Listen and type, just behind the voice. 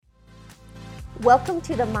Welcome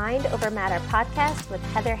to the Mind Over Matter podcast with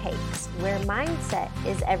Heather Hakes, where mindset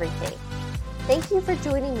is everything. Thank you for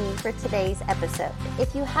joining me for today's episode.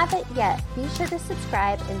 If you haven't yet, be sure to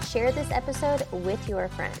subscribe and share this episode with your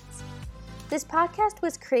friends. This podcast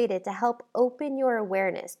was created to help open your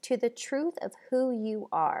awareness to the truth of who you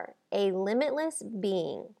are, a limitless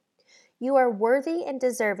being. You are worthy and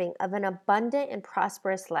deserving of an abundant and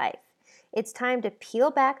prosperous life. It's time to peel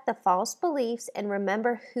back the false beliefs and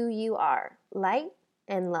remember who you are, light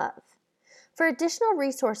and love. For additional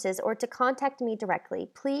resources or to contact me directly,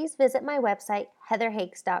 please visit my website,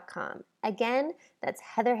 heatherhakes.com. Again, that's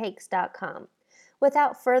heatherhakes.com.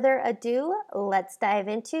 Without further ado, let's dive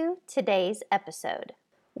into today's episode.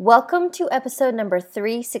 Welcome to episode number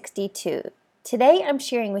 362. Today I'm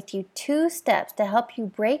sharing with you 2 steps to help you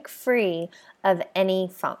break free of any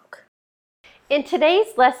funk. In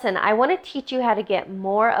today's lesson, I want to teach you how to get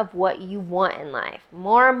more of what you want in life.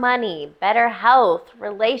 More money, better health,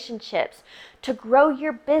 relationships, to grow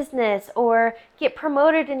your business or get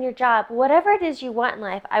promoted in your job. Whatever it is you want in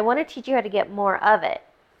life, I want to teach you how to get more of it.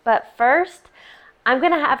 But first, I'm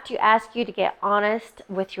going to have to ask you to get honest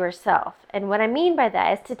with yourself. And what I mean by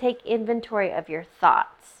that is to take inventory of your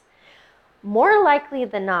thoughts. More likely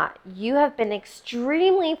than not, you have been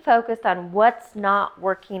extremely focused on what's not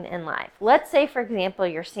working in life. Let's say, for example,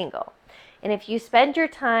 you're single. And if you spend your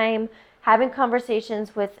time having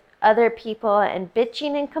conversations with other people and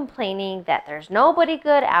bitching and complaining that there's nobody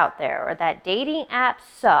good out there, or that dating apps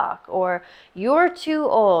suck, or you're too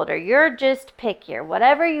old, or you're just picky, or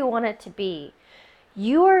whatever you want it to be,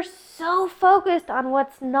 you are so focused on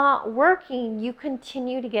what's not working, you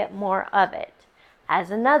continue to get more of it. As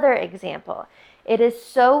another example, it is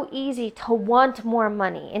so easy to want more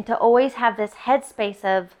money and to always have this headspace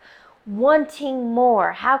of wanting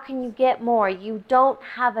more. How can you get more? You don't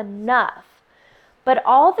have enough. But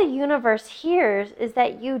all the universe hears is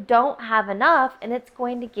that you don't have enough, and it's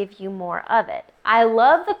going to give you more of it. I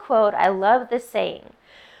love the quote. I love the saying.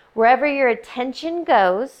 Wherever your attention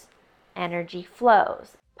goes, energy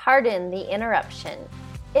flows. Pardon the interruption.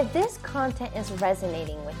 If this content is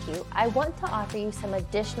resonating with you, I want to offer you some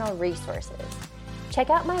additional resources. Check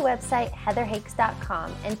out my website,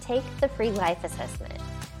 heatherhakes.com, and take the free life assessment.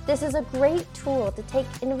 This is a great tool to take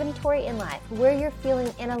inventory in life where you're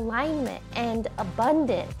feeling in alignment and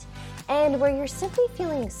abundant, and where you're simply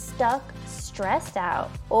feeling stuck, stressed out,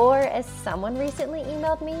 or as someone recently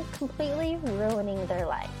emailed me, completely ruining their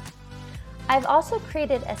life. I've also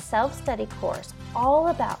created a self-study course all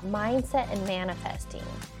about mindset and manifesting.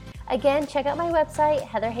 Again, check out my website,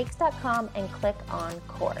 heatherhakes.com, and click on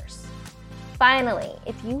course. Finally,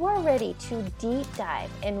 if you are ready to deep dive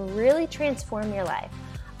and really transform your life,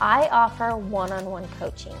 I offer one-on-one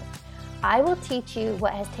coaching. I will teach you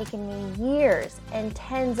what has taken me years and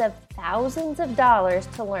tens of thousands of dollars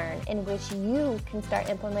to learn, in which you can start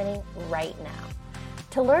implementing right now.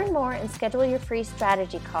 To learn more and schedule your free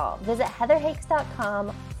strategy call, visit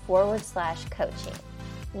heatherhakes.com/coaching.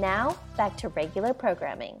 Now, back to regular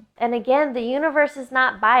programming. And again, the universe is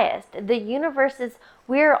not biased. The universe is,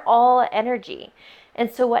 we're all energy.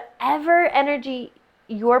 And so whatever energy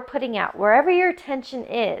you're putting out, wherever your attention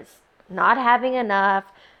is, not having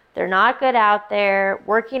enough, they're not good out there,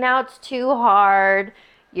 working out's too hard,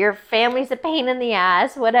 your family's a pain in the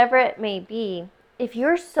ass, whatever it may be, if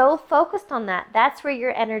you're so focused on that, that's where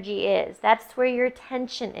your energy is. That's where your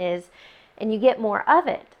attention is, and you get more of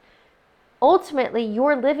it. Ultimately,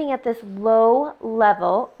 you're living at this low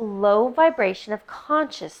level, low vibration of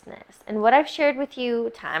consciousness. And what I've shared with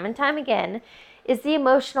you time and time again is the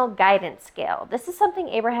emotional guidance scale. This is something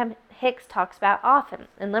Abraham Hicks talks about often.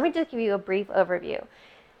 And let me just give you a brief overview.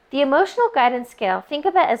 The emotional guidance scale, think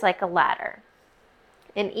of it as like a ladder.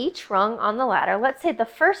 In each rung on the ladder, let's say the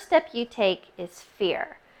first step you take is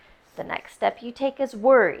fear. The next step you take is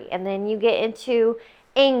worry. And then you get into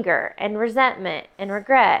anger and resentment and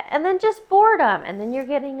regret. And then just boredom. And then you're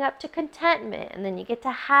getting up to contentment. And then you get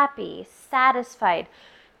to happy, satisfied,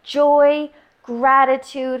 joy,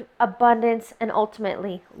 gratitude, abundance, and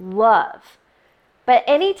ultimately love. But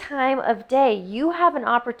any time of day, you have an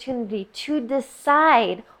opportunity to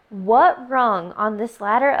decide what rung on this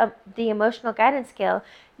ladder of the emotional guidance scale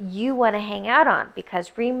you want to hang out on.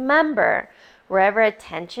 Because remember, wherever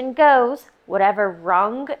attention goes, whatever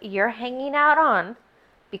rung you're hanging out on,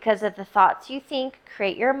 because of the thoughts you think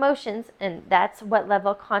create your emotions, and that's what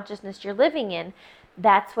level of consciousness you're living in,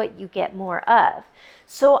 that's what you get more of.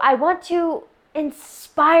 So I want to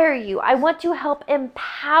inspire you. I want to help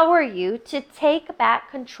empower you to take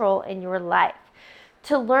back control in your life,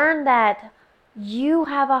 to learn that you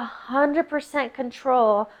have 100%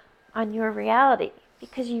 control on your reality.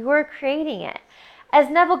 because you are creating it. As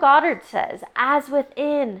Neville Goddard says, as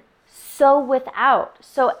within, so without.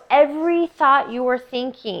 So every thought you are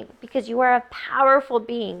thinking, because you are a powerful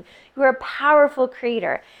being, you are a powerful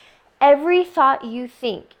creator, every thought you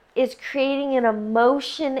think is creating an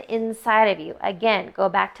emotion inside of you. Again, go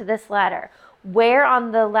back to this ladder. Where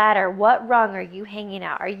on the ladder, what rung are you hanging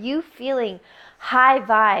out? Are you feeling high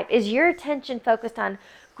vibe? Is your attention focused on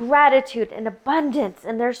gratitude and abundance,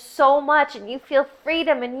 and there's so much, and you feel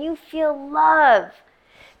freedom and you feel love?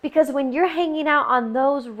 Because when you're hanging out on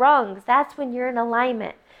those rungs, that's when you're in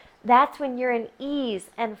alignment. That's when you're in ease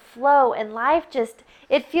and flow, and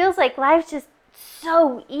it feels like life's just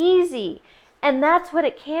so easy. And that's what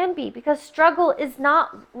it can be, because struggle is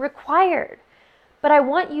not required. But I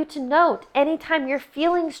want you to note, anytime you're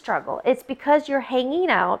feeling struggle, it's because you're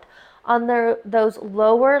hanging out on those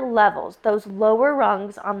lower levels, those lower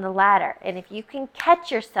rungs on the ladder. And if you can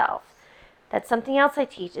catch yourself, that's something else I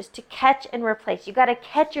teach, is to catch and replace. You got to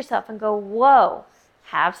catch yourself and go, whoa,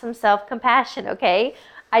 have some self-compassion, okay?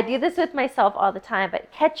 I do this with myself all the time,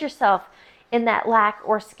 but catch yourself in that lack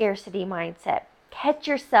or scarcity mindset. Catch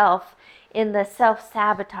yourself in the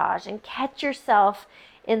self-sabotage, and catch yourself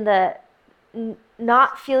in the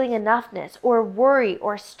not feeling enoughness or worry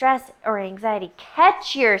or stress or anxiety.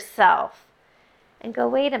 Catch yourself and go,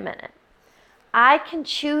 wait a minute. I can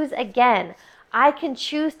choose again. I can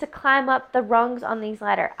choose to climb up the rungs on these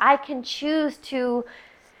ladders. I can choose to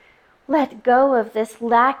let go of this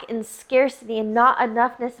lack and scarcity and not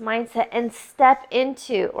enoughness mindset and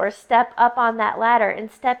step up on that ladder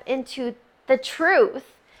and step into the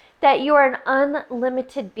truth that you are an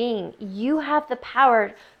unlimited being. You have the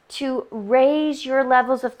power to raise your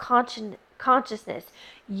levels of consciousness.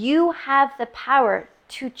 You have the power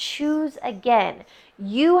to choose again.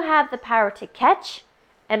 You have the power to catch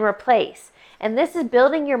and replace. And this is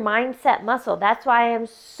building your mindset muscle. That's why I am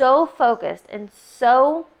so focused and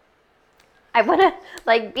I want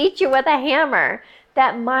to beat you with a hammer.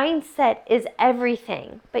 That mindset is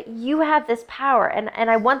everything. But you have this power. And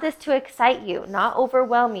I want this to excite you, not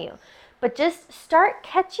overwhelm you. But just start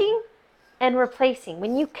catching and replacing.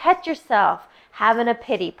 When you catch yourself having a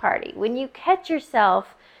pity party, when you catch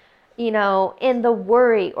yourself, in the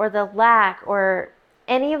worry or the lack or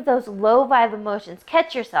any of those low vibe emotions,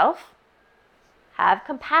 catch yourself. Have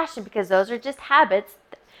compassion, because those are just habits,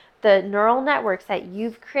 the neural networks that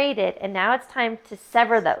you've created, and now it's time to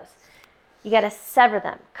sever those. You got to sever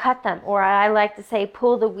them, cut them, or I like to say,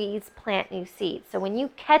 pull the weeds, plant new seeds. So when you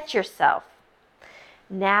catch yourself,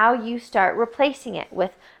 now you start replacing it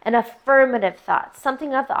with an affirmative thought,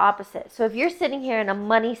 something of the opposite. So if you're sitting here in a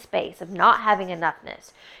money space of not having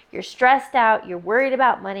enoughness, you're stressed out, you're worried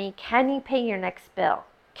about money, can you pay your next bill?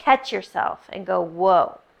 Catch yourself and go,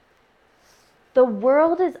 whoa. The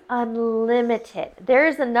world is unlimited. There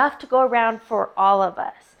is enough to go around for all of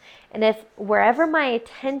us. And if wherever my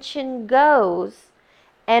attention goes,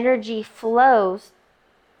 energy flows,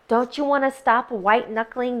 don't you want to stop white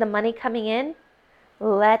knuckling the money coming in?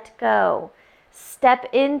 Let go. Step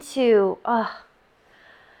into,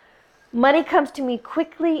 money comes to me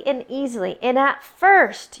quickly and easily. And at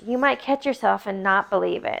first, you might catch yourself and not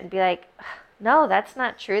believe it and be like, no, that's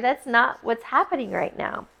not true. That's not what's happening right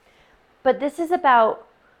now. But this is about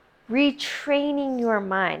retraining your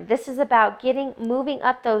mind. This is about moving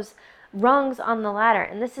up those rungs on the ladder.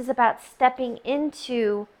 And this is about stepping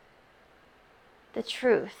into the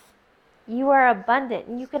truth. You are abundant,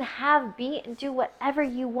 and you can be and do whatever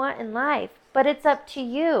you want in life, but it's up to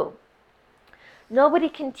you. Nobody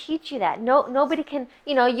can teach you that. Nobody can,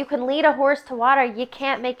 you can lead a horse to water. You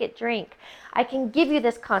can't make it drink. I can give you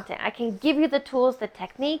this content. I can give you the tools, the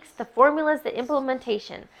techniques, the formulas, the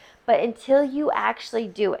implementation. But until you actually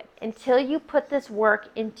do it, until you put this work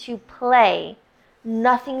into play,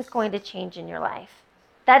 nothing's going to change in your life.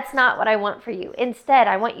 That's not what I want for you. Instead,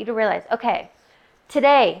 I want you to realize, okay,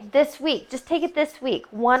 today, this week, just take it this week,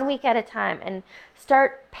 1 week at a time, and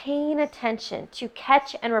start paying attention to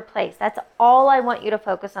catch and replace. That's all I want you to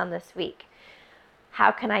focus on this week.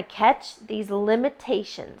 How can I catch these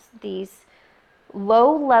limitations, these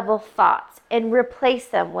low-level thoughts, and replace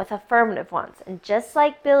them with affirmative ones? And just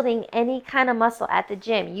like building any kind of muscle at the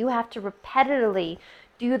gym, you have to repetitively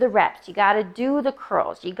do the reps. You got to do the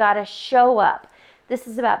curls. You got to show up. This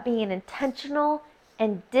is about being intentional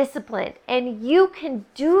and disciplined. And you can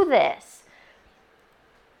do this.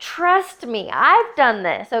 Trust me, I've done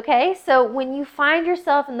this, okay? So when you find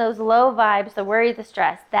yourself in those low vibes, the worry, the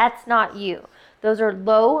stress, that's not you. Those are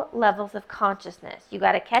low levels of consciousness. You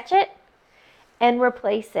got to catch it and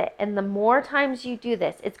replace it. And the more times you do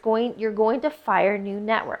this, you're going to fire new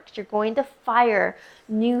networks. You're going to fire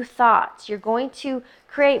new thoughts. You're going to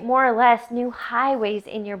create more or less new highways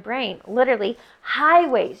in your brain. Literally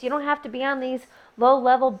highways. You don't have to be on these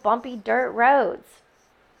low-level bumpy dirt roads.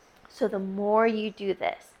 So the more you do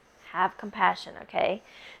this, have compassion, okay?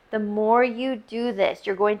 The more you do this,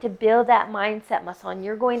 you're going to build that mindset muscle, and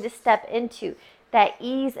you're going to step into that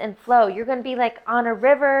ease and flow. You're going to be like on a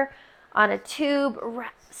river, on a tube,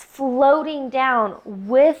 floating down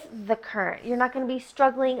with the current. You're not going to be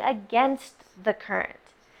struggling against the current.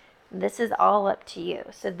 This is all up to you.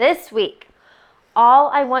 So this week, all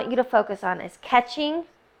I want you to focus on is catching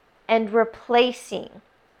and replacing,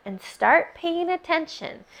 and start paying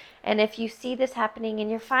attention. And if you see this happening in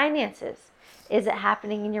your finances, is it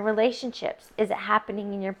happening in your relationships? Is it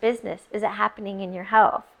happening in your business? Is it happening in your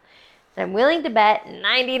health? And I'm willing to bet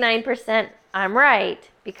 99% I'm right,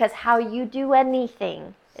 because how you do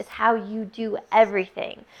anything is how you do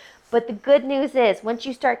everything. But the good news is, once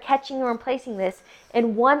you start catching and replacing this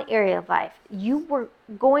in one area of life, you were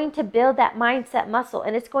going to build that mindset muscle,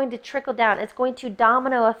 and it's going to trickle down. It's going to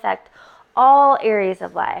domino effect all areas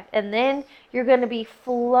of life. And then you're going to be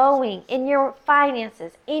flowing in your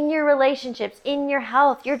finances, in your relationships, in your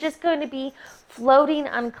health. You're just going to be floating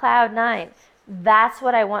on cloud 9. That's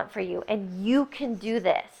what I want for you. And you can do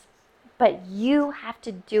this, but you have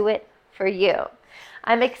to do it for you.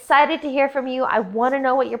 I'm excited to hear from you. I want to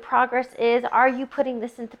know what your progress is. Are you putting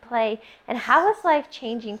this into play? And how is life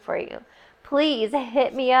changing for you? Please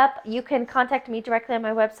hit me up. You can contact me directly on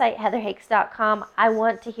my website, heatherhakes.com. I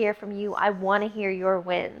want to hear from you. I want to hear your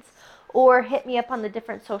wins. Or hit me up on the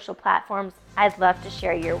different social platforms. I'd love to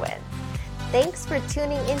share your wins. Thanks for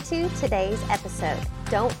tuning into today's episode.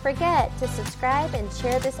 Don't forget to subscribe and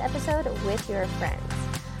share this episode with your friends.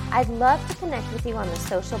 I'd love to connect with you on the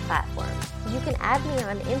social platforms. You can add me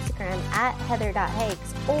on Instagram at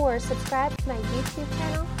heather.hakes or subscribe to my YouTube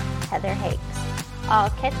channel, Heather Hakes. I'll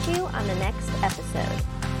catch you on the next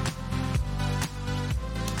episode.